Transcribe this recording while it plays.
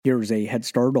Here's a head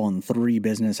start on 3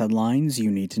 business headlines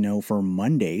you need to know for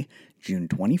Monday, June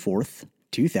 24th,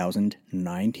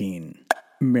 2019.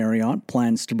 Marriott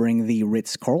plans to bring the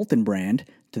Ritz-Carlton brand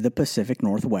to the Pacific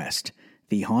Northwest.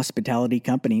 The hospitality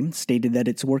company stated that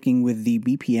it's working with the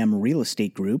BPM Real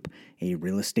Estate Group, a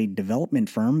real estate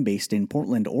development firm based in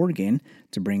Portland, Oregon,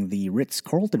 to bring the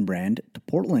Ritz-Carlton brand to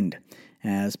Portland.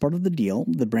 As part of the deal,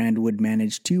 the brand would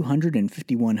manage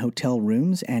 251 hotel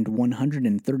rooms and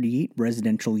 138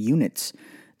 residential units.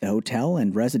 The hotel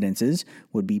and residences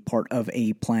would be part of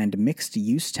a planned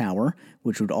mixed-use tower,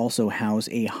 which would also house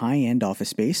a high-end office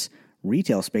space,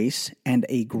 retail space, and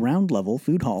a ground-level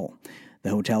food hall. The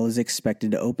hotel is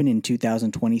expected to open in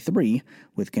 2023,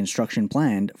 with construction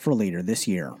planned for later this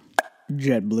year.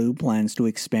 JetBlue plans to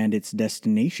expand its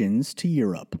destinations to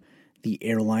Europe. The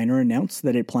airliner announced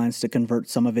that it plans to convert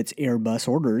some of its Airbus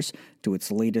orders to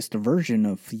its latest version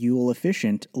of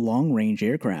fuel-efficient, long-range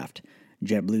aircraft.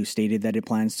 JetBlue stated that it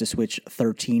plans to switch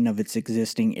 13 of its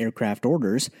existing aircraft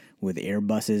orders with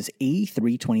Airbus's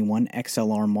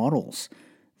A321XLR models.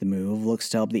 The move looks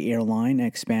to help the airline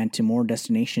expand to more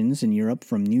destinations in Europe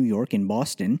from New York and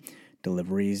Boston.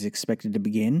 Delivery is expected to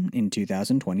begin in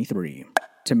 2023.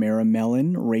 Tamara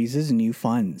Mellon raises new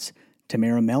funds.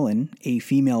 Tamara Mellon, a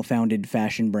female-founded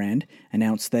fashion brand,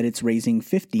 announced that it's raising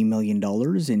 $50 million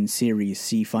in Series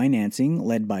C financing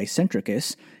led by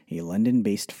Centricus, a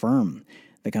London-based firm.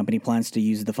 The company plans to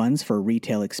use the funds for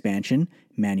retail expansion,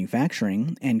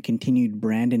 manufacturing, and continued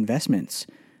brand investments.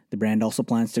 The brand also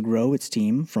plans to grow its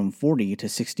team from 40 to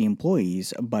 60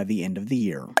 employees by the end of the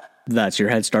year. That's your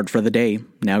head start for the day.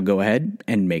 Now go ahead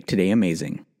and make today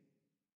amazing.